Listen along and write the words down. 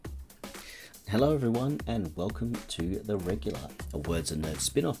Hello, everyone, and welcome to The Regular, a Words and Nerds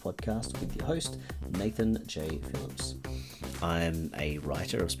spin off podcast with your host, Nathan J. Phillips. I'm a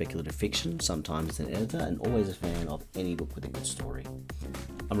writer of speculative fiction, sometimes an editor, and always a fan of any book with a good story.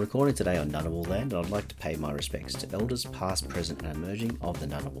 I'm recording today on Ngunnawal land, and I'd like to pay my respects to elders past, present, and emerging of the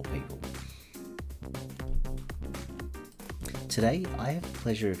Ngunnawal people. Today, I have the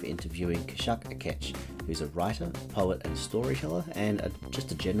pleasure of interviewing Kashak Akech, who's a writer, poet and storyteller, and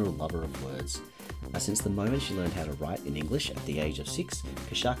just a general lover of words. Since the moment she learned how to write in English at the age of 6,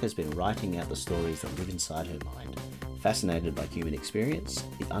 Kashak has been writing out the stories that live inside her mind. Fascinated by human experience,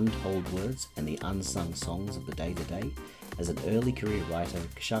 the untold words and the unsung songs of the day-to-day, as an early career writer,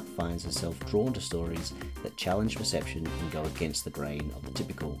 Kashak finds herself drawn to stories that challenge perception and go against the grain of the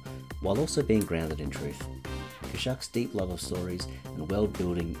typical, while also being grounded in truth. Kashak's deep love of stories and world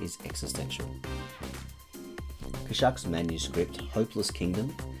building is existential. Kashak's manuscript, Hopeless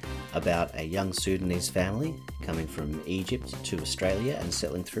Kingdom, about a young Sudanese family coming from Egypt to Australia and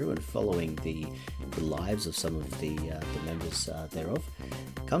settling through and following the lives of some of the members thereof,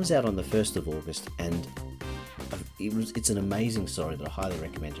 comes out on the 1st of August, and it's an amazing story that I highly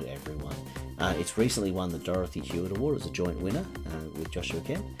recommend to everyone. It's recently won the Dorothy Hewitt Award as a joint winner with Joshua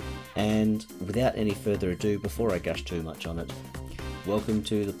Kemp. And without any further ado, before I gush too much on it, welcome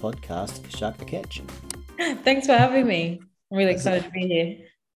to the podcast, Kashak Akech. Thanks for having me. I'm really excited to be here.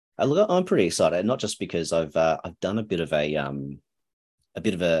 Look, I'm pretty excited, not just because I've done a bit of a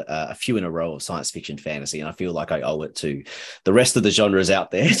few in a row of science fiction fantasy, and I feel like I owe it to the rest of the genres out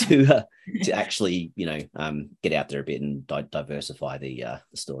there to actually get out there a bit and diversify the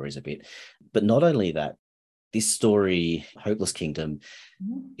stories a bit. But not only that, this story, Hopeless Kingdom,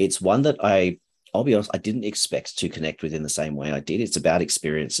 it's one that I'll be honest, I didn't expect to connect with in the same way I did. It's about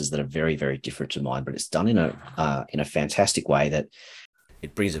experiences that are very, very different to mine, but it's done in a fantastic way that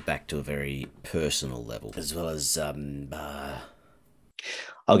it brings it back to a very personal level, as well as I'll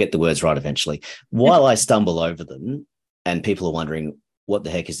get the words right eventually. While I stumble over them and people are wondering, what the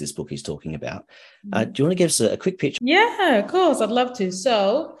heck is this book he's talking about? Do you want to give us a quick pitch? Yeah, of course. I'd love to.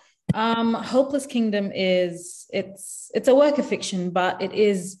 So, Hopeless Kingdom it's a work of fiction, but it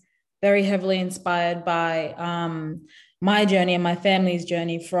is very heavily inspired by my journey and my family's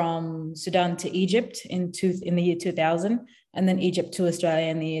journey from Sudan to Egypt in the year 2000, and then Egypt to Australia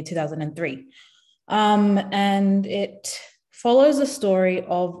in the year 2003. And it follows the story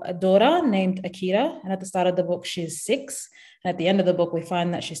of a daughter named Akira. And at the start of the book, she's 6. And at the end of the book, we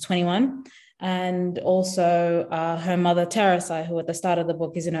find that she's 21. And also her mother, Tarasai, who at the start of the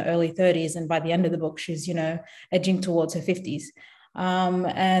book is in her early 30s. And by the end of the book, she's, edging towards her 50s.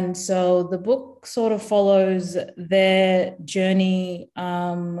 And so the book sort of follows their journey,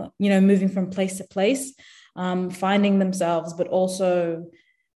 moving from place to place, finding themselves, but also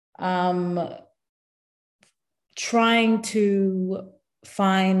trying to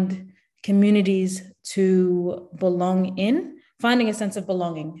find communities to belong in, finding a sense of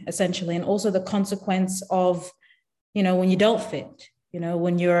belonging, essentially, and also the consequence of, when you don't fit,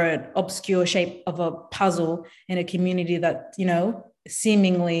 when you're an obscure shape of a puzzle in a community that,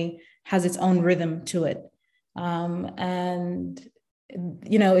 seemingly has its own rhythm to it.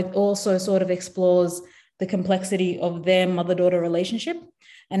 It also sort of explores the complexity of their mother-daughter relationship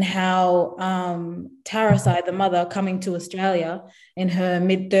and how Tarasai, the mother, coming to Australia in her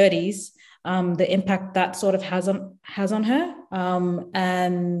mid-30s, the impact that sort of has on her.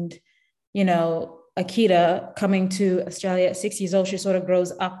 Akira coming to Australia at 6 years old, she sort of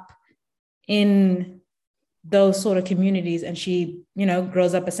grows up in those sort of communities, and she,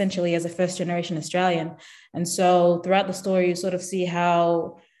 grows up essentially as a first-generation Australian. And so throughout the story, you sort of see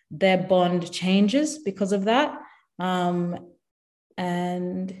how their bond changes because of that. What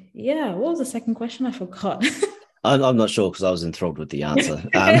was the second question? I forgot. I'm not sure because I was enthralled with the answer.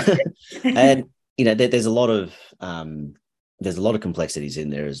 And there's a lot of complexities in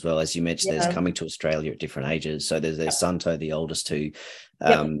there as well. As you mentioned, There's coming to Australia at different ages. So there's Santo, the oldest, who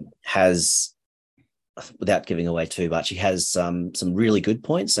has, without giving away too much, he has some really good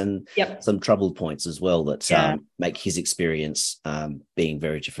points and some troubled points as well that make his experience being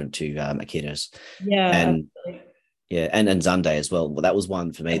very different to Akira's. And Zande as well. Well, that was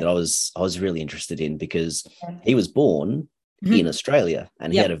one for me that I was really interested in because he was born in Australia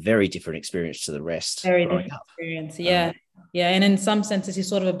and he had a very different experience to the rest. Very different experience, and in some senses he's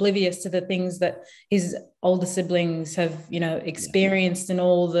sort of oblivious to the things that his older siblings have, experienced and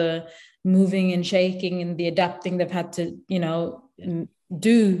all the moving and shaking and the adapting they've had to,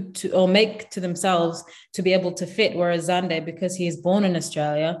 do to or make to themselves to be able to fit. Whereas Zande, because he is born in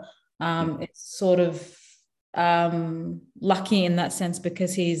Australia, it's sort of lucky in that sense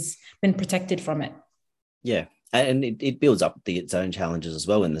because he's been protected from it. Yeah, and it builds up its own challenges as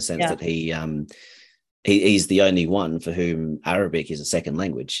well, in the sense that he's the only one for whom Arabic is a second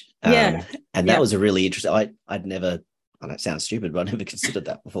language. And that was a really interesting. I'd never. I know it sounds stupid, but I never considered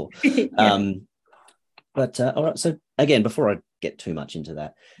that before. But all right. So again, before I get too much into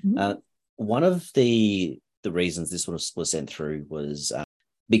that, one of the reasons this was sent through was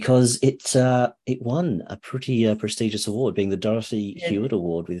because it won a pretty prestigious award, being the Dorothy Hewitt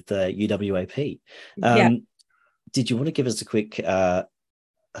Award with UWAP. Did you want to give us a quick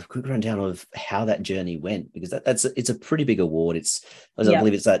rundown of how that journey went? Because it's a pretty big award. I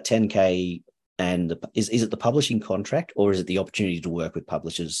believe it's that 10K. And is it the publishing contract, or is it the opportunity to work with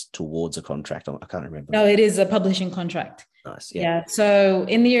publishers towards a contract? I can't remember. No, it is a publishing contract. Nice. Yeah. So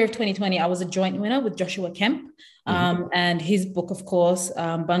in the year of 2020, I was a joint winner with Joshua Kemp. And his book, of course,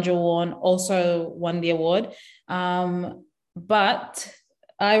 Bunjil Warn, also won the award. But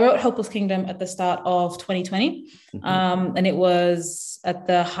I wrote Hopeless Kingdom at the start of 2020. And it was at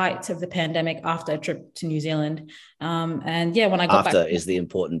the height of the pandemic, after a trip to New Zealand. And when I got back, is the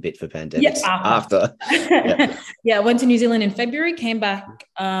important bit for pandemics. Yes, after. I went to New Zealand in February, came back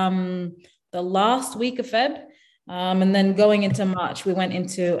the last week of Feb. And then going into March, we went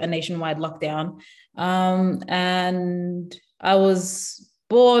into a nationwide lockdown. And I was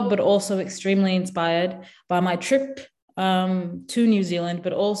bored, but also extremely inspired by my trip to New Zealand,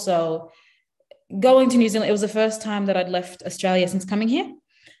 but also going to New Zealand. It was the first time that I'd left Australia since coming here.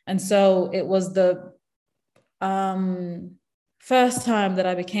 And so it was the first time that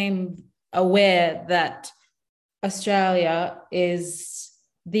I became aware that Australia is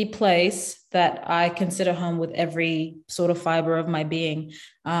the place that I consider home with every sort of fiber of my being.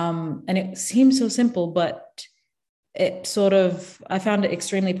 And it seems so simple, but I found it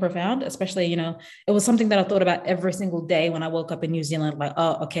extremely profound, especially, it was something that I thought about every single day when I woke up in New Zealand, like,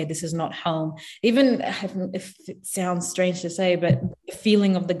 oh, okay, this is not home. Even if it sounds strange to say, but the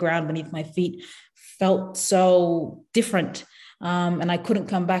feeling of the ground beneath my feet felt so different. And I couldn't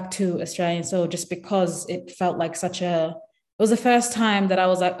come back to Australia. So just because it felt like it was the first time that I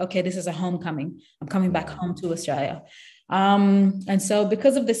was like, okay, this is a homecoming. I'm coming back home to Australia. And so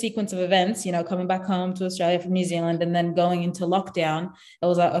because of the sequence of events, coming back home to Australia from New Zealand and then going into lockdown, it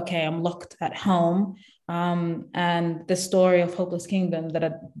was like, okay, I'm locked at home. And the story of Hopeless Kingdom that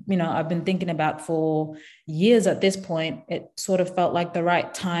I've been thinking about for years at this point, it sort of felt like the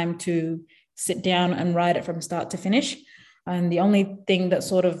right time to sit down and write it from start to finish. And the only thing that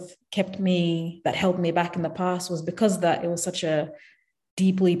sort of that held me back in the past was because that it was such a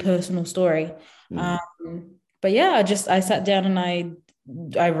deeply personal story. But I sat down and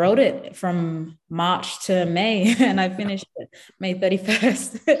I wrote it from March to May, and I finished it May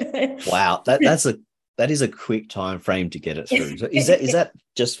 31st. Wow, that is a quick time frame to get it through. So is that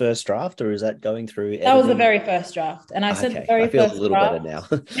just first draft, or is that going through editing? That was the very first draft, and I sent the very first draft. I feel a little better now.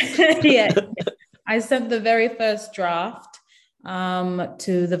 I sent the very first draft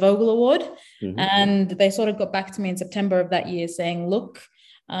to the Vogel Award, and they sort of got back to me in September of that year saying, look,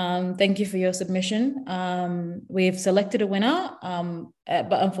 thank you for your submission. We've selected a winner,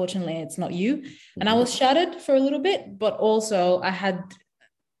 but unfortunately it's not you. And I was shattered for a little bit, but also I had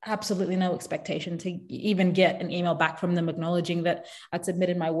absolutely no expectation to even get an email back from them acknowledging that I'd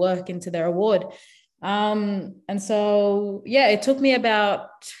submitted my work into their award. And so, it took me about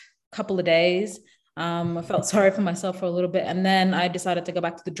a couple of days. I felt sorry for myself for a little bit. And then I decided to go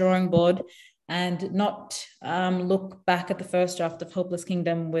back to the drawing board and not look back at the first draft of Hopeless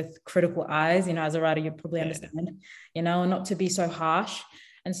Kingdom with critical eyes. As a writer, you probably understand, not to be so harsh.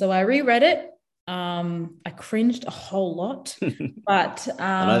 And so I reread it. I cringed a whole lot, but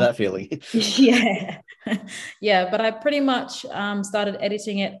I know that feeling. But I pretty much started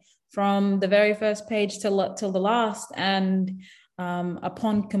editing it from the very first page till the last. And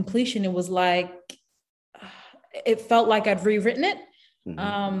upon completion, it was like, it felt like I'd rewritten it.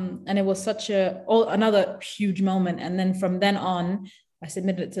 And it was such another huge moment. And then from then on, I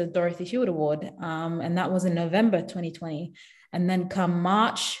submitted it to the Dorothy Hewitt Award. And that was in November 2020. And then come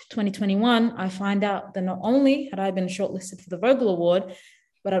March 2021, I find out that not only had I been shortlisted for the Vogel Award,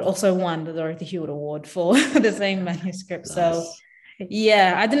 but I'd also won the Dorothy Hewitt Award for the same manuscript. Nice. So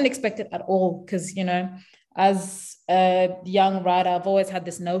I didn't expect it at all because, as a young writer, I've always had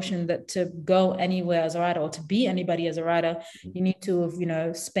this notion that to go anywhere as a writer or to be anybody as a writer, you need to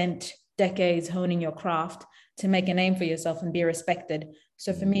have, spent decades honing your craft to make a name for yourself and be respected.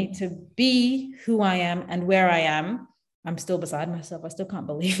 So for me to be who I am and where I am, I'm still beside myself. I still can't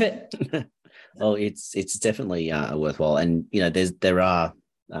believe it. Well, it's definitely worthwhile. And, there are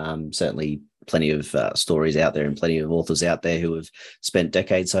certainly plenty of stories out there and plenty of authors out there who have spent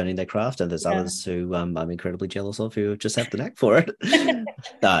decades honing their craft, and there's others who I'm incredibly jealous of who just have the knack for it.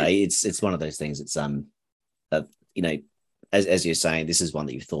 It's one of those things. It's you know, as you're saying, this is one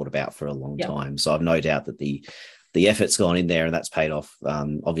that you've thought about for a long time. So I've no doubt that the effort's gone in there, and that's paid off,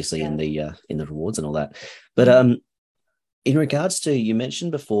 obviously in the rewards and all that. But in regards to, you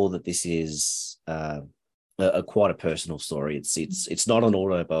mentioned before that this is quite a personal story. It's not an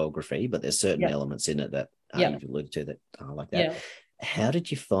autobiography, but there's certain elements in it that you've alluded to that are like that. How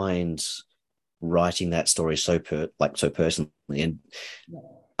did you find writing that story so personally? And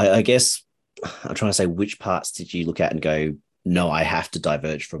I guess I'm trying to say, which parts did you look at and go, no, I have to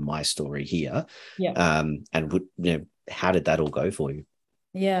diverge from my story here? And how did that all go for you?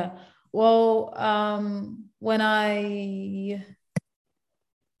 Well, when I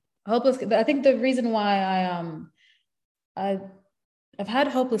think the reason why I've had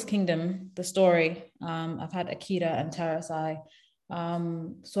Hopeless Kingdom, the story, I've had Akira and Terasai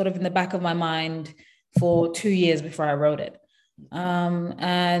sort of in the back of my mind for 2 years before I wrote it.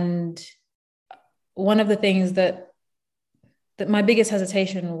 And one of the things that my biggest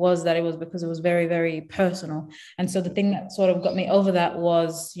hesitation was that it was because it was very, very personal. And so the thing that sort of got me over that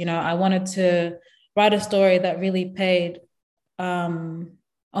was, I wanted to write a story that really paid homage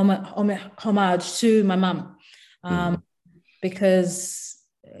to my mum. Because,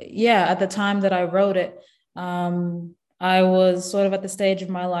 at the time that I wrote it, I was sort of at the stage of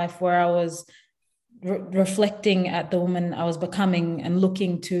my life where I was reflecting at the woman I was becoming and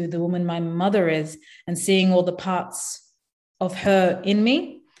looking to the woman my mother is and seeing all the parts of her in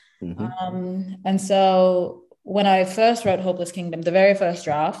me. And so when I first wrote Hopeless Kingdom, the very first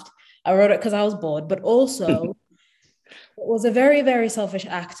draft, I wrote it because I was bored, but also it was a very, very selfish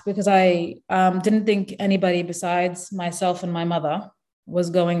act because I didn't think anybody besides myself and my mother was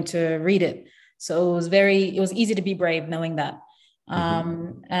going to read it. So it was easy to be brave knowing that.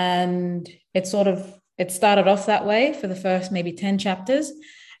 And it started off that way for the first maybe 10 chapters.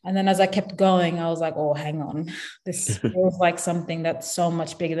 And then as I kept going, I was like, oh, hang on, this feels like something that's so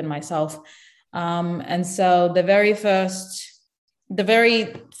much bigger than myself. And so the very first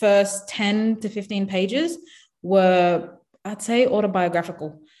 10 to 15 pages were, I'd say,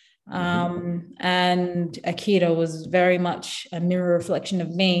 autobiographical. And Akira was very much a mirror reflection of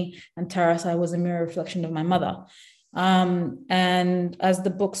me, and Terasai was a mirror reflection of my mother. And as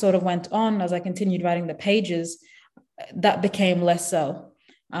the book sort of went on, as I continued writing the pages, that became less so.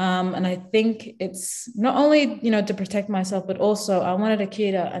 And I think it's not only, to protect myself, but also I wanted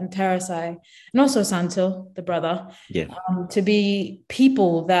Akira and Terasai and also Santo, the brother, to be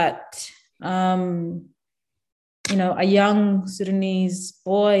people that, a young Sudanese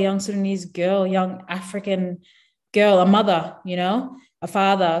boy, young Sudanese girl, young African girl, a mother, a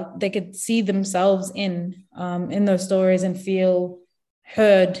father, they could see themselves in those stories and feel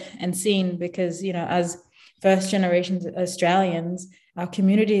heard and seen because, as first generation Australians, our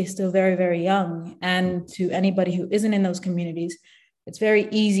community is still very, very young. And to anybody who isn't in those communities, it's very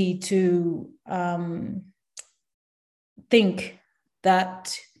easy to think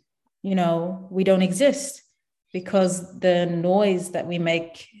that, we don't exist because the noise that we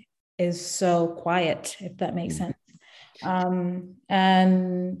make is so quiet, if that makes sense.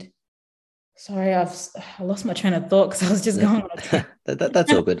 And sorry, I lost my train of thought because I was just going on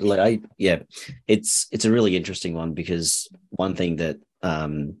that's all good. It's a really interesting one because one thing that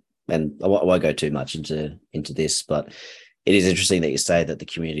and I won't go too much into this, but it is interesting that you say that the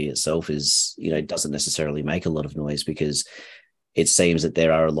community itself is, doesn't necessarily make a lot of noise, because it seems that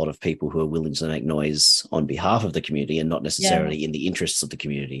there are a lot of people who are willing to make noise on behalf of the community and not necessarily in the interests of the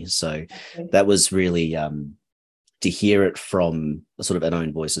community. So that was really to hear it from a sort of an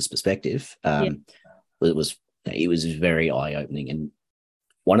own voice's perspective. It was very eye-opening. And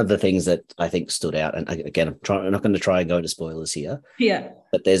one of the things that I think stood out, and again, I'm not going to try and go into spoilers here,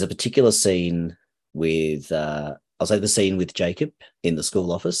 but there's a particular scene with, I'll say the scene with Jacob in the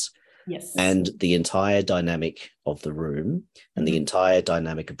school office. Yes. And the entire dynamic of the room and the entire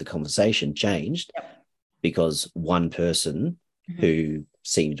dynamic of the conversation changed because one person who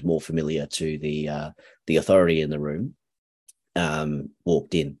seemed more familiar to the authority in the room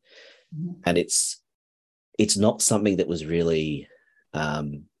walked in. And it's not something that was really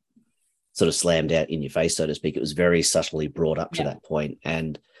sort of slammed out in your face, so to speak. It was very subtly brought up to that point,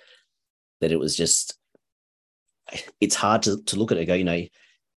 and that it was just, it's hard to look at it and go,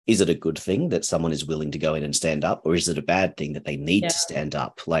 is it a good thing that someone is willing to go in and stand up, or is it a bad thing that they need to stand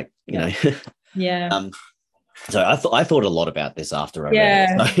up? So I thought a lot about this after I read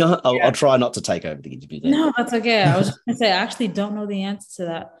it. So I'll try not to take over the interview then. No, that's okay. I was just going to say, I actually don't know the answer to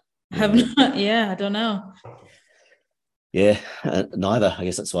that. Have not. Yeah, I don't know. Yeah, neither. I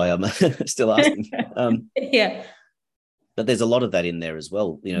guess that's why I'm still asking. Yeah. But there's a lot of that in there as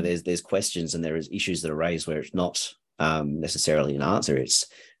well. You know, there's questions and there is issues that are raised where it's not necessarily an answer. It's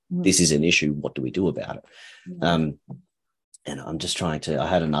this is an issue. What do we do about it? And I'm just trying to. I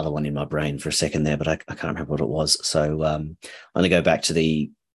had another one in my brain for a second there, but I can't remember what it was. So I'm going to go back to the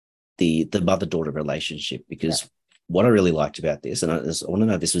mother-daughter relationship, because what I really liked about this, and I want to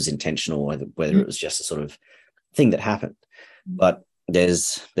know if this was intentional or whether it was just a sort of thing that happened. But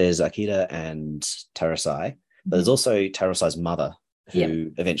there's Akira and Tarasai, but there's also Tarasai's mother,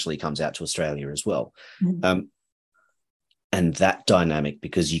 who eventually comes out to Australia as well. And that dynamic,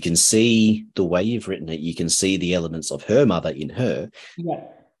 because you can see the way you've written it, you can see the elements of her mother in her.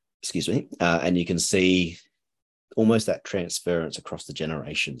 Excuse me. And you can see almost that transference across the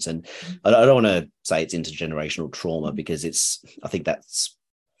generations. And I don't want to say it's intergenerational trauma, because I think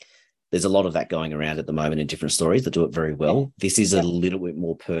there's a lot of that going around at the moment in different stories that do it very well. This is a little bit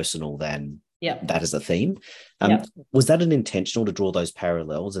more personal than that as a theme. Was that an intentional to draw those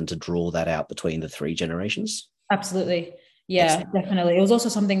parallels and to draw that out between the three generations? Absolutely. Yeah, excellent. Definitely. It was also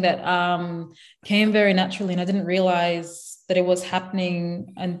something that came very naturally, and I didn't realize that it was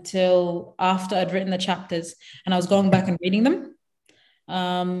happening until after I'd written the chapters and I was going back and reading them.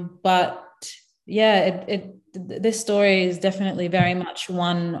 But yeah, this story is definitely very much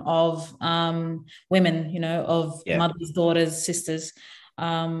one of women, of mothers, daughters, sisters.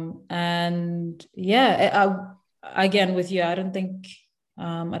 And yeah, again, with you, I don't think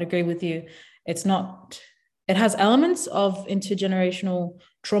I'd agree with you. It has elements of intergenerational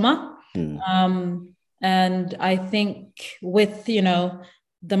trauma. And I think with, the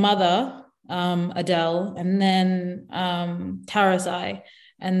mother, Adele, and then Tarasai,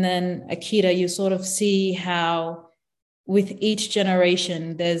 and then Akira, you sort of see how with each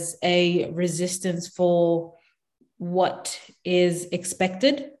generation, there's a resistance for what is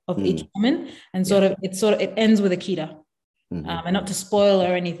expected of each woman. And it ends with Akira. And not to spoil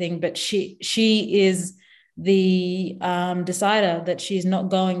or anything, but she is the decider that she's not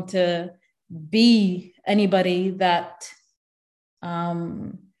going to be anybody that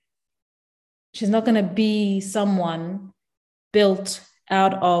she's not going to be someone built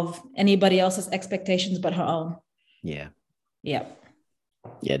out of anybody else's expectations but her own. No, I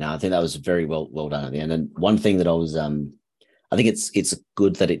think that was very well done at the end. And one thing that I was I think it's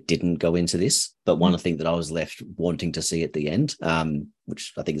good that it didn't go into this, but one thing that I was left wanting to see at the end,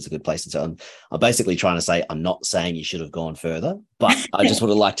 which I think is a good place to tell. I'm basically trying to say, I'm not saying you should have gone further, but I just would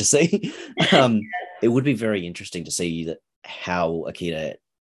have liked to see. It would be very interesting to see that how Akira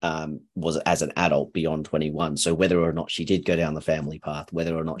was as an adult beyond 21. So whether or not she did go down the family path,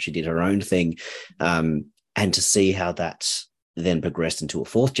 whether or not she did her own thing, and to see how that then progressed into a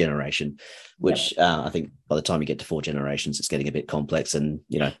fourth generation, which I think by the time you get to 4 generations, it's getting a bit complex. And,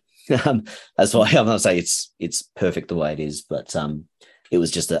 that's why I'm not saying it's perfect the way it is, but it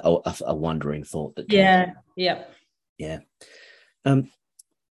was just a wondering thought that came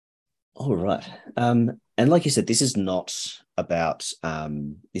all right. And like you said, this is not about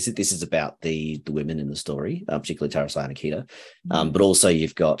this is about the women in the story, particularly Tarasai and Akira, but also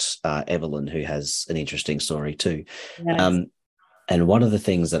you've got Evelyn, who has an interesting story too. And one of the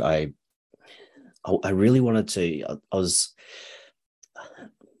things that I really wanted to,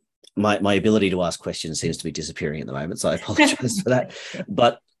 my ability to ask questions seems to be disappearing at the moment, so I apologize for that.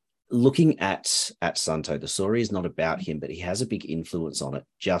 But looking at Santo, the story is not about him, but he has a big influence on it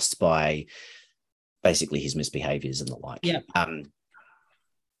just by basically his misbehaviors and the like.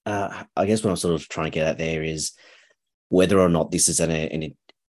 I guess what I'm sort of trying to get at there is whether or not this is an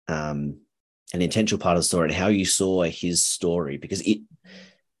intentional part of the story and how you saw his story, because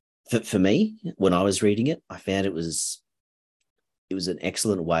for me, when I was reading it, I found it was an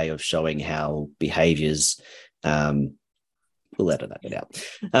excellent way of showing how behaviors, we'll edit that bit out.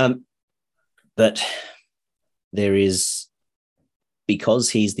 But there is, because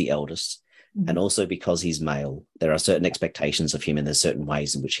he's the eldest and also because he's male, there are certain expectations of him and there's certain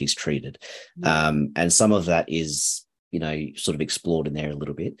ways in which he's treated. And some of that is, sort of explored in there a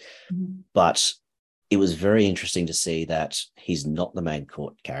little bit. But it was very interesting to see that he's not the main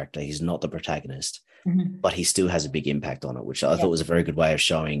court character. He's not the protagonist, but he still has a big impact on it, which I thought was a very good way of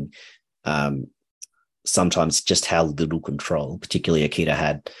showing sometimes just how little control, particularly Akira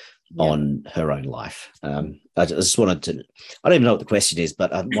had on her own life. I just wanted to, I don't even know what the question is,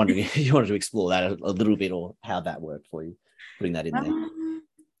 but I'm wondering if you wanted to explore that a little bit or how that worked for you, putting that in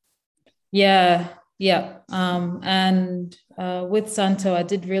there. Yeah. And with Santo, I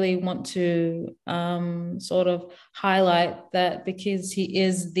did really want to sort of highlight that because he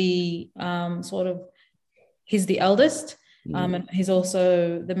is the he's the eldest. And he's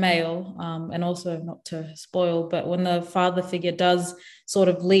also the male, and also not to spoil, but when the father figure does sort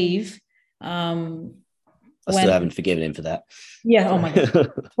of leave, I still haven't forgiven him for that. Yeah, oh my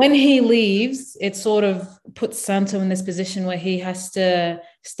God. When he leaves, it sort of puts Santo in this position where he has to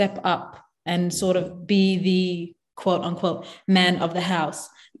step up and sort of be the quote unquote man of the house.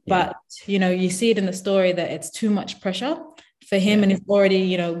 Yeah. But, you see it in the story that it's too much pressure for him, and he's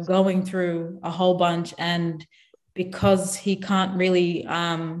already, going through a whole bunch. And because he can't really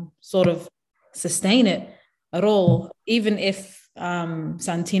sort of sustain it at all, even if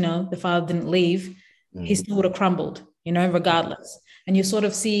Santino, the father, didn't leave, he still would have crumbled, regardless. And you sort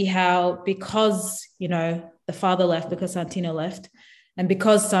of see how, because, the father left, because Santino left, and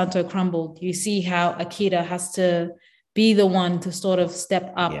because Santo crumbled, you see how Akira has to be the one to sort of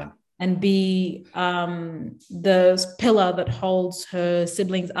step up and be the pillar that holds her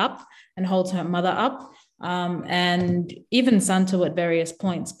siblings up and holds her mother up. And even Santo at various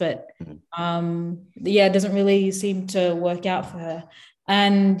points, but it doesn't really seem to work out for her.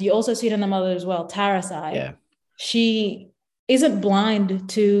 And you also see it in the mother as well, Tarasai. Yeah. She isn't blind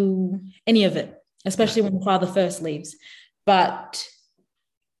to any of it, especially when the father first leaves. But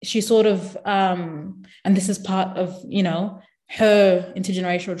she sort of, and this is part of, her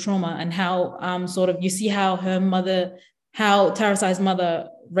intergenerational trauma, and how sort of you see how her mother, how Tarasai's mother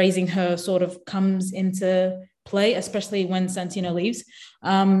raising her sort of comes into play, especially when Santino leaves.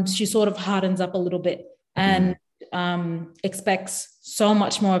 She sort of hardens up a little bit and expects so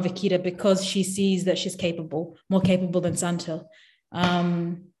much more of Akira because she sees that she's more capable than Santo.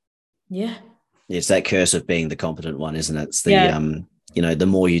 It's that curse of being the competent one, isn't it? It's the the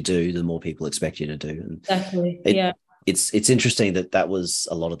more you do, the more people expect you to do. And exactly. It's interesting that was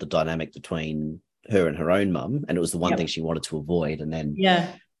a lot of the dynamic between her and her own mum, and it was the one thing she wanted to avoid, and then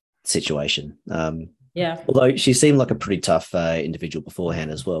situation. Although she seemed like a pretty tough individual beforehand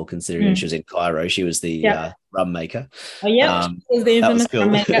as well, considering she was in Cairo. She was the rum maker. Oh, yeah. She was the infamous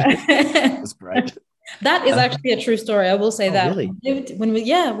rum maker. It was great. That is actually a true story. I will say that. Really? When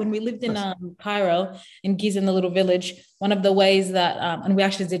we lived in Cairo, in Giza, in the little village, one of the ways that, and we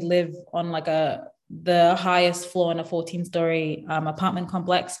actually did live on like the highest floor in a 14-story apartment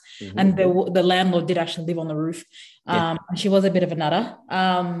complex, and the landlord did actually live on the roof. And she was a bit of a nutter.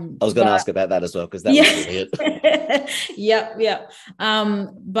 I was going to ask about that as well, because that was really it. Yeah.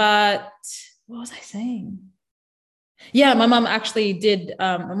 But what was I saying? Yeah, my mum actually did.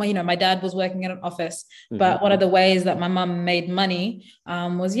 My dad was working in an office, but one of the ways that my mum made money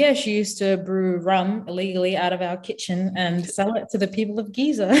was, she used to brew rum illegally out of our kitchen and sell it to the people of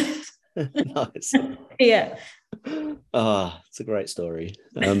Giza. Nice. Yeah. It's a great story.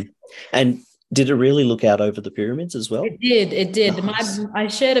 And did it really look out over the pyramids as well? It did. Nice. I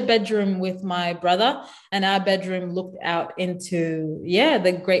shared a bedroom with my brother, and our bedroom looked out into,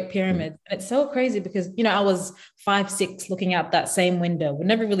 the Great Pyramid. And it's so crazy because, I was 5'6", looking out that same window. We'd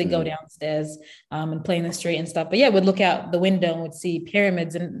never really go downstairs and play in the street and stuff. But we'd look out the window and we'd see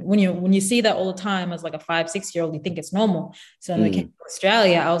pyramids. And when you see that all the time as like a 5-6-year-old, you think it's normal. So when we came to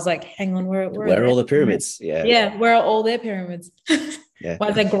Australia, I was like, hang on, where are all the pyramids? Yeah, where are all their pyramids? Yeah. Why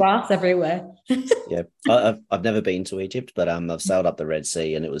is there grass everywhere? Yeah, I've never been to Egypt, but I've sailed up the Red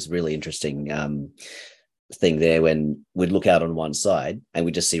Sea, and it was really interesting thing there when we'd look out on one side and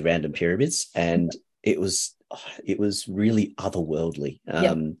we just see random pyramids, and it was really otherworldly.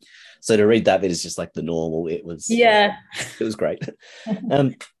 So to read that bit is just like the normal. It was it was great.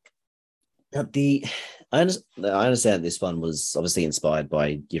 I understand this one was obviously inspired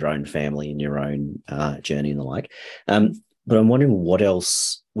by your own family and your own journey and the like. But I'm wondering what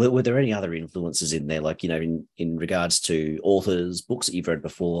else, were there any other influences in there? Like, in regards to authors, books that you've read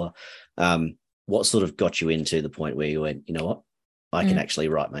before, what sort of got you into the point where you went, you know what, I can actually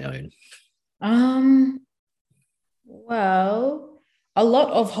write my own? Well, a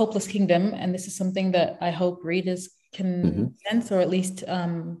lot of Hopeless Kingdom, and this is something that I hope readers can sense, or at least,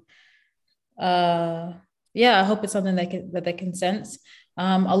 I hope it's something that they can sense.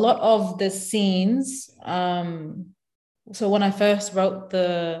 A lot of the scenes, so when I first wrote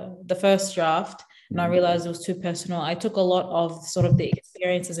the first draft and I realized it was too personal, I took a lot of sort of the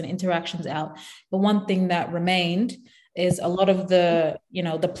experiences and interactions out. But one thing that remained is a lot of the,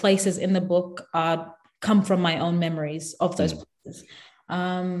 the places in the book come from my own memories of those places.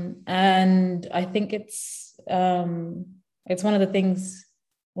 And I think it's one of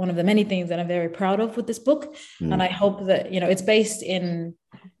the many things that I'm very proud of with this book. And I hope that, it's based in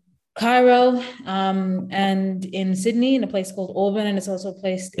Cairo, and in Sydney, in a place called Auburn, and it's also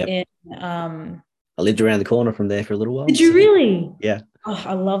placed in. I lived around the corner from there for a little while. Did you really? Yeah. Oh,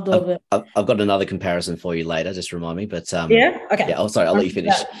 I loved Auburn. I've got another comparison for you later. Just remind me. But yeah. Okay. Yeah. Oh, sorry. I'll let you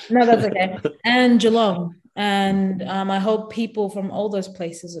finish. No, that's okay. And Geelong, and I hope people from all those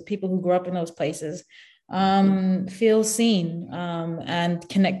places, or people who grew up in those places, feel seen and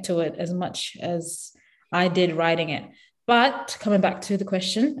connect to it as much as I did writing it. But coming back to the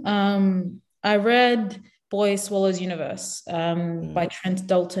question, I read Boy Swallows Universe by Trent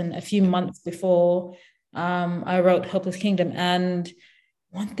Dalton a few months before I wrote Hopeless Kingdom. And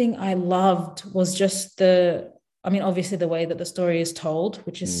one thing I loved was just obviously the way that the story is told,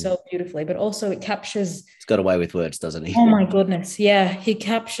 which is so beautifully, but also it captures... It's got away with words, doesn't he? Oh my goodness. Yeah. He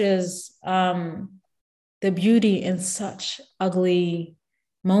captures the beauty in such ugly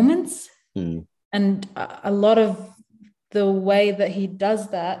moments. And a lot of the way that he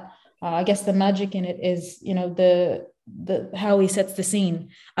does that, I guess the magic in it is, the how he sets the scene.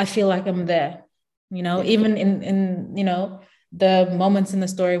 I feel like I'm there, even in the moments in the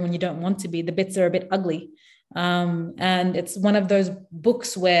story when you don't want to be, the bits are a bit ugly. And it's one of those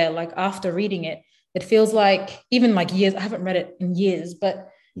books where, like, after reading it, it feels like, even like years, I haven't read it in years, but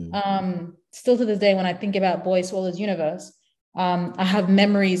still to this day, when I think about Boy Swallows Universe, I have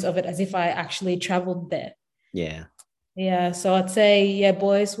memories of it as if I actually traveled there. Yeah, so I'd say,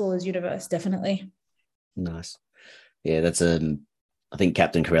 Boy Swallows Universe, definitely. Nice. Yeah, that's I think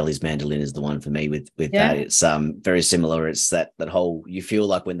Captain Corelli's Mandolin is the one for me with that. It's very similar. It's that whole, you feel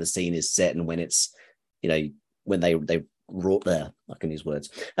like when the scene is set and when it's, when they wrote there, I can use words.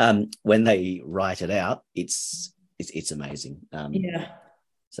 When they write it out, it's amazing.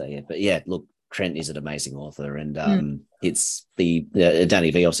 Look, Trent is an amazing author, and it's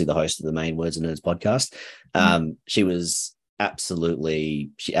Danny V, obviously the host of the main Words and Nerds podcast. She was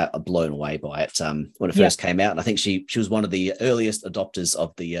absolutely blown away by it when it first came out, and I think she was one of the earliest adopters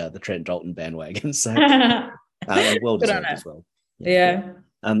of the Trent Dalton bandwagon. So well deserved as well.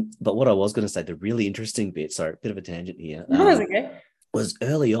 But what I was going to say, the really interesting bit, sorry, a bit of a tangent here, was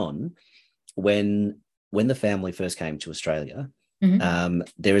early on when the family first came to Australia.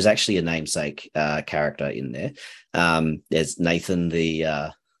 There is actually a namesake character in there. There's Nathan,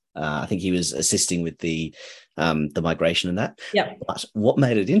 I think he was assisting with the migration and that. But what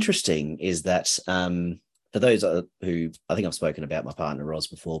made it interesting is that for those who, I think I've spoken about my partner Roz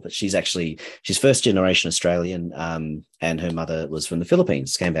before, but she's first generation Australian, and her mother was from the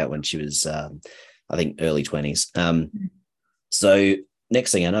Philippines. Came out when she was I think early 20s. So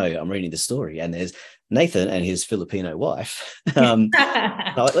next thing I know, I'm reading the story and there's Nathan and his Filipino wife.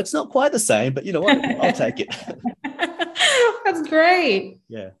 It's not quite the same, but you know what? I'll take it. That's great.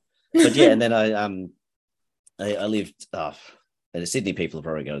 Yeah. But yeah, and then I lived, and the Sydney people are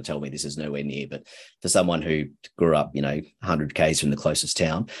probably going to tell me this is nowhere near, but for someone who grew up, 100 k's from the closest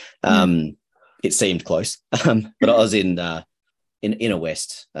town, it seemed close. But I was in inner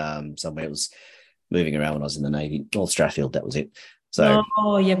west, somewhere. It was moving around when I was in the Navy, North Strathfield. That was it. So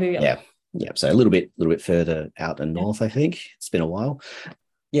so a little bit further out and north. I think it's been a while.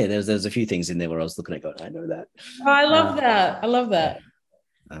 Yeah, there's a few things in there where I was looking at going, I know that. I love that. I love that.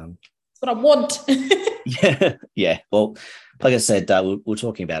 That's what I want. Yeah. Well, like I said, we were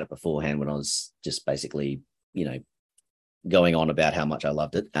talking about it beforehand when I was just basically, going on about how much I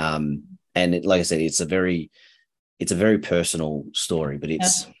loved it. And like I said, it's a very personal story, but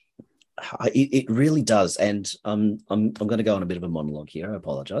it really does. And I'm going to go on a bit of a monologue here. I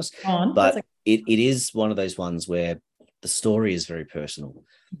apologize, but it is one of those ones where the story is very personal,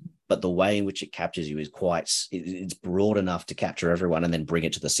 but the way in which it captures you is it's broad enough to capture everyone and then bring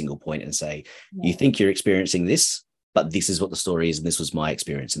it to the single point and say, you think you're experiencing this, but this is what the story is. And this was my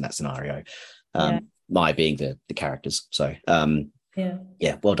experience in that scenario. My being the characters. So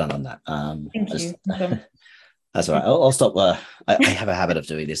well done on that. Thank you. That's all right. I'll stop. I have a habit of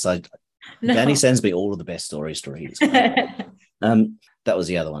doing this. Danny sends me all of the best stories to read. That was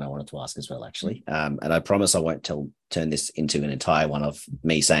the other one I wanted to ask as well, actually. And I promise I won't turn this into an entire one of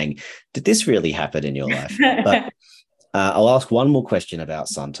me saying, did this really happen in your life? But I'll ask one more question about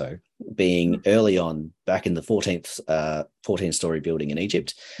Santo being early on back in the 14-story building in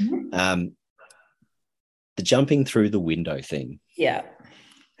Egypt. The jumping through the window thing. Yeah.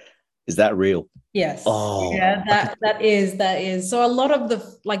 Is that real? Yes. Oh, yeah, that is. So a lot of the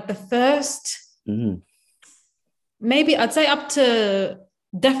first, maybe I'd say up to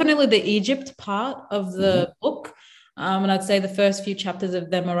definitely the Egypt part of the book. And I'd say the first few chapters of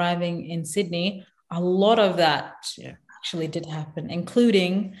them arriving in Sydney, a lot of that actually did happen,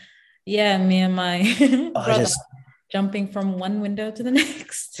 including, me and my brother. jumping from one window to the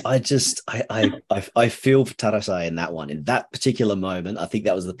next. I feel for Tarasai in that one, in that particular moment. I think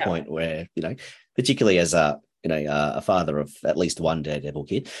that was the point where, particularly as a father of at least one Daredevil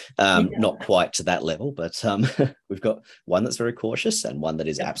kid, not quite to that level, but we've got one that's very cautious and one that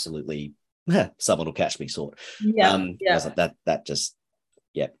is absolutely someone will catch me sort. I was like, that just,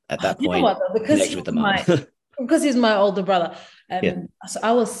 at that point, because with the mom. Because he's my older brother. So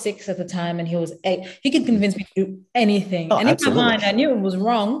I was 6 at the time and he was 8. He could convince me to do anything. And in my mind, I knew it was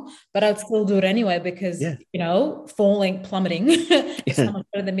wrong, but I'd still do it anyway because, plummeting is so much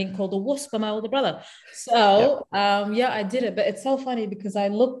better than being called a wuss by my older brother. So, I did it. But it's so funny because I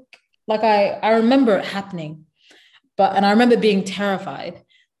look like I remember it happening, and I remember being terrified.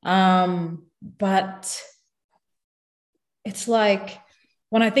 But it's like,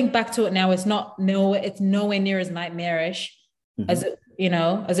 when I think back to it now, it's nowhere near as nightmarish as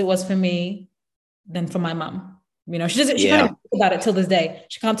it was for me than for my mom. She can't even talk about it till this day.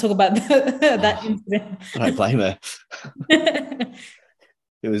 She can't talk about that incident. I don't blame her.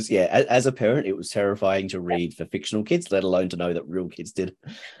 It was, as a parent, it was terrifying to read for fictional kids, let alone to know that real kids did.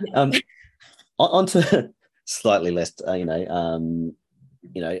 On to slightly less,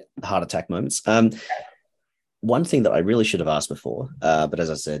 heart attack moments. One thing that I really should have asked before, but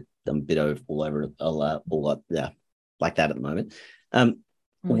as I said, I'm a bit all over like that at the moment.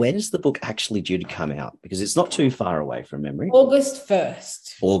 When is the book actually due to come out? Because it's not too far away from memory. August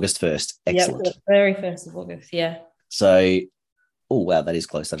 1st. August 1st. Excellent. Yep, the very 1st of August, yeah. So, oh, wow, that is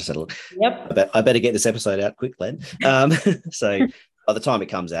close. I just had a look. Yep. I better get this episode out quick, Len. So by the time it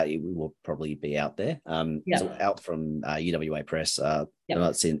comes out, we will probably be out there. So out from UWA Press.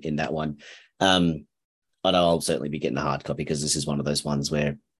 It's in that one. I know I'll certainly be getting a hard copy because this is one of those ones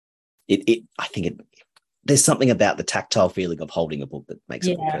where there's something about the tactile feeling of holding a book that makes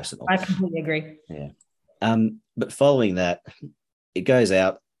it more personal. I completely agree. Yeah. But following that, it goes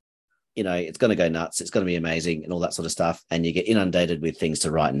out, it's going to go nuts. It's going to be amazing and all that sort of stuff. And you get inundated with things to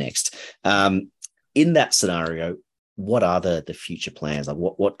write next. In that scenario, what are the future plans? Like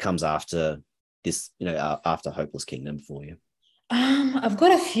what comes after this, after Hopeless Kingdom for you? I've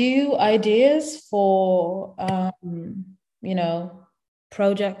got a few ideas for,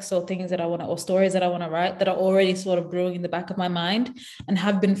 projects or things that I want to, or stories that I want to write that are already sort of brewing in the back of my mind and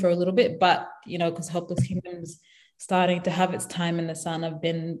have been for a little bit. But, because Hopeless Kingdom's starting to have its time in the sun, I've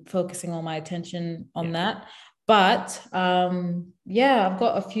been focusing all my attention on that. But, I've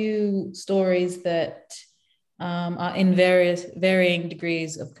got a few stories that are in varying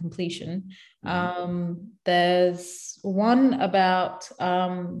degrees of completion. There's one about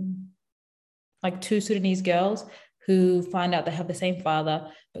like 2 Sudanese girls who find out they have the same father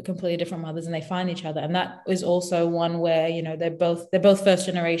but completely different mothers, and they find each other. And that is also one where they're both first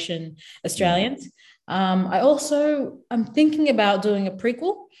generation Australians. I'm thinking about doing a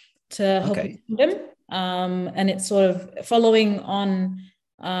prequel to Hopeless Kingdom, and it's sort of following young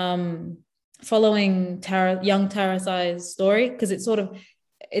Tarasai's story, because it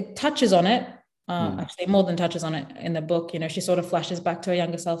touches on it. Actually, more than touches on it in the book. She sort of flashes back to her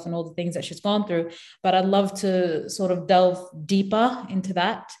younger self and all the things that she's gone through. But I'd love to sort of delve deeper into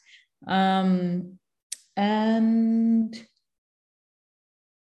that. I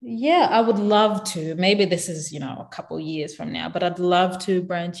would love to. Maybe this is, a couple years from now, but I'd love to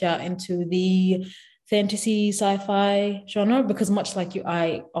branch out into the fantasy sci-fi genre, because much like you,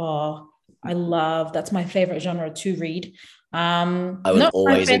 that's my favorite genre to read. I would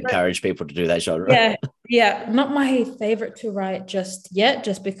always encourage people to do that genre. Not my favorite to write just yet,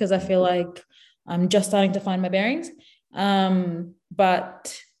 just because I feel like I'm just starting to find my bearings.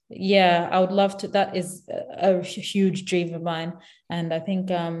 But I would love to. That is a huge dream of mine, and I think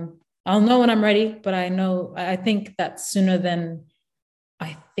I'll know when I'm ready. But I think that's sooner than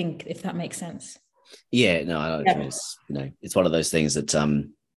I think, if that makes sense. Yeah, no, I don't think it's one of those things that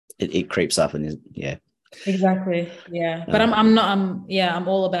it creeps up and Exactly. Yeah. But I'm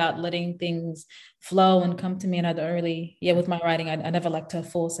all about letting things flow and come to me. And I don't really, with my writing, I never like to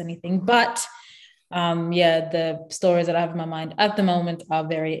force anything. But the stories that I have in my mind at the moment are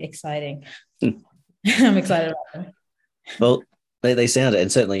very exciting. I'm excited about them. Well, they sound it. And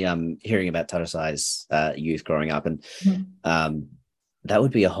certainly hearing about Tarasai's youth growing up, and that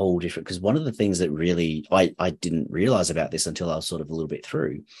would be a whole different, because one of the things that really I didn't realize about this until I was sort of a little bit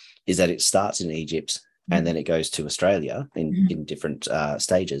through is that it starts in Egypt and then it goes to Australia in different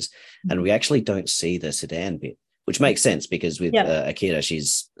stages. And we actually don't see the Sudan bit, which makes sense because with Akira,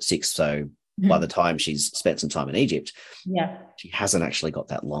 she's 6. So by the time she's spent some time in Egypt, she hasn't actually got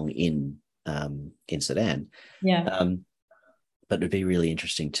that long in Sudan. But it'd be really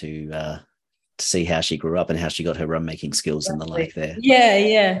interesting to to see how she grew up and how she got her rum making skills and the like there.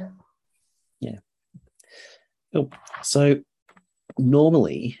 Yeah. Cool. So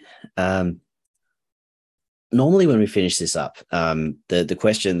normally when we finish this up, the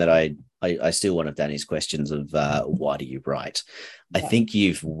question that I steal one of Danny's questions of why do you write? Yeah. I think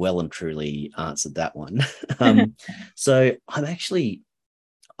you've well and truly answered that one. So I'm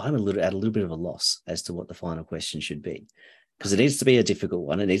at a little bit of a loss as to what the final question should be, because it needs to be a difficult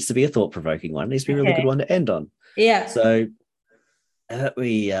one. It needs to be a thought-provoking one. It needs to be a really good one to end on. Yeah. So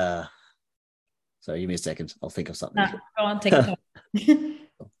sorry, give me a second. I'll think of something. No, go on, take your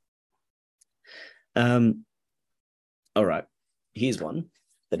time. All right. Here's one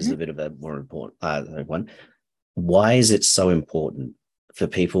that is a bit of a more important one. Why is it so important for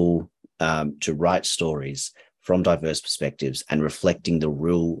people to write stories from diverse perspectives and reflecting the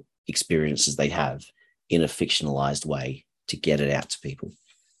real experiences they have in a fictionalized way to get it out to people?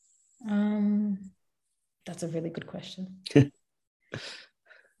 That's a really good question.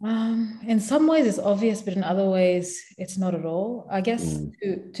 In some ways it's obvious, but in other ways it's not at all. I guess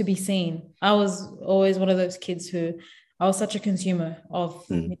to be seen. I was always one of those kids who I was such a consumer of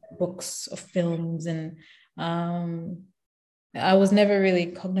books, of films, and I was never really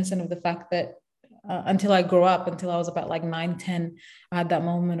cognizant of the fact that until I grew up, until I was about like 9, 10, I had that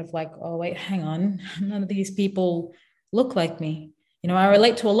moment of like, oh, wait, hang on. None of these people look like me. I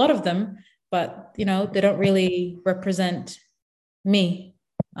relate to a lot of them, but, they don't really represent me.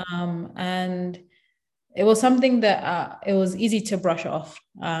 And it was something that it was easy to brush off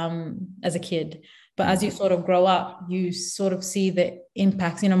as a kid. But as you sort of grow up, you sort of see the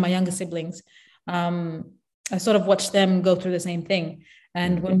impacts. My younger siblings, I sort of watched them go through the same thing.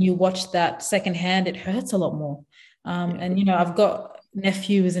 And when you watch that secondhand, it hurts a lot more. And, I've got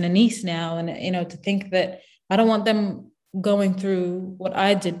nephews and a niece now. And, to think that I don't want them going through what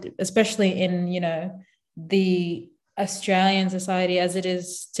I did, especially in, the Australian society as it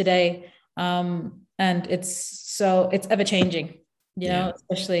is today. And it's ever changing,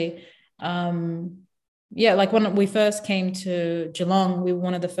 especially, like when we first came to Geelong, we were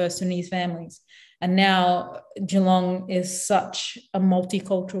one of the first Sunnis families. And now Geelong is such a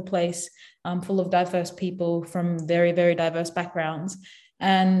multicultural place, full of diverse people from very, very diverse backgrounds.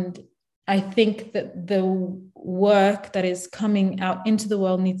 And I think that the work that is coming out into the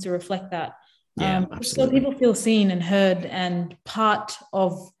world needs to reflect that. So people feel seen and heard and part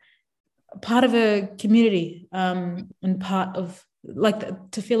of a community, and part of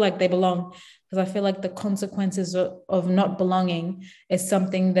to feel like they belong. Because I feel like the consequences of not belonging is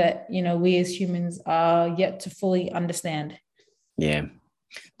something that, we as humans are yet to fully understand. Yeah,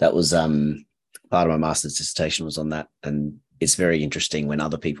 that was part of my master's dissertation was on that. And it's very interesting when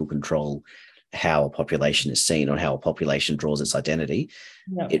other people control how a population is seen or how a population draws its identity.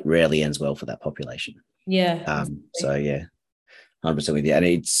 Yep. It rarely ends well for that population. Yeah. So yeah, 100% with you. And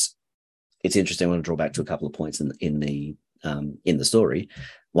it's interesting. I want to draw back to a couple of points in the story.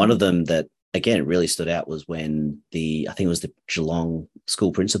 One of them that, again, really stood out was when I think it was the Geelong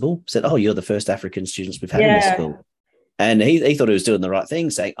school principal said, "Oh, you're the first African students we've had in this school." And he thought he was doing the right thing,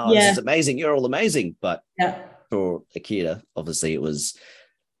 saying, "Oh, this is amazing. You're all amazing." But for Akira, obviously it was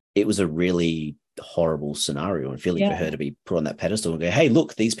a really horrible scenario and feeling for her to be put on that pedestal and go, "Hey,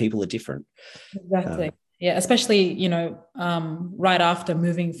 look, these people are different." Exactly. Especially, right after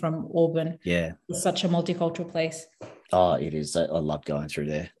moving from Auburn. Yeah. It's such a multicultural place. Oh, it is. I love going through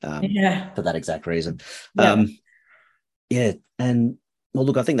there for that exact reason. Yeah. And well,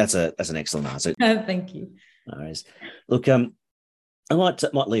 look, I think that's an excellent answer. Thank you. No worries. Look, I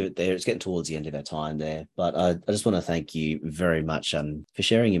might leave it there. It's getting towards the end of our time there, but I just want to thank you very much for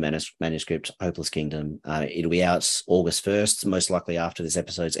sharing your manuscript, Hopeless Kingdom. It'll be out August 1st, most likely after this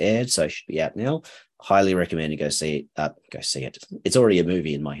episode's aired, so it should be out now. Highly recommend you go see it. Go see it. It's already a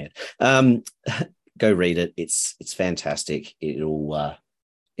movie in my head. Go read it. It's fantastic. It will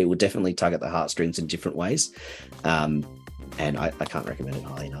definitely tug at the heartstrings in different ways. And I can't recommend it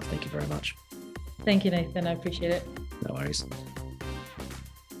highly enough. Thank you very much. Thank you, Nathan. I appreciate it. No worries.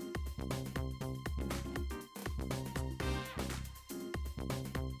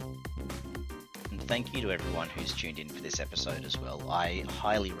 Thank you to everyone who's tuned in for this episode as well. I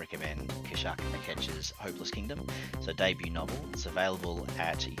highly recommend Kishak Aketch's Hopeless Kingdom. It's a debut novel. It's available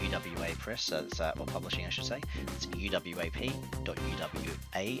at UWA Press, or publishing I should say. It's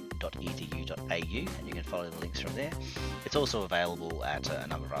uwap.uwa.edu.au, and you can follow the links from there. It's also available at a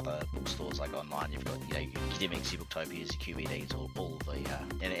number of other bookstores, like online. You've got your Kidimics, your Booktopias, your QBDs, all of the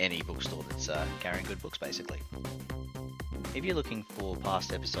any bookstore that's carrying good books basically. If you're looking for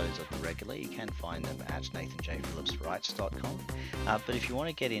past episodes of The Regular, you can find them at nathanjphillipswrites.com. But if you want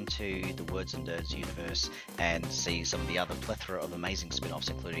to get into the Words and Nerds universe and see some of the other plethora of amazing spin-offs,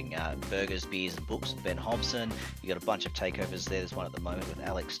 including Burgers, Beers and Books with Ben Hobson, you got a bunch of takeovers there. There's one at the moment with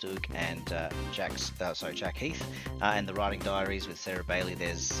Alex Stug and Jack Heath, and the Writing Diaries with Sarah Bailey.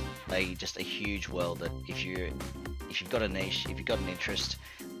 There's just a huge world that if you've got a niche, if you've got an interest,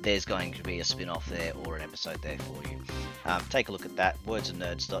 there's going to be a spin-off there or an episode there for you. Take a look at that,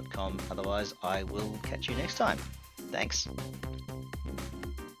 wordsandnerds.com. Otherwise, I will catch you next time. Thanks.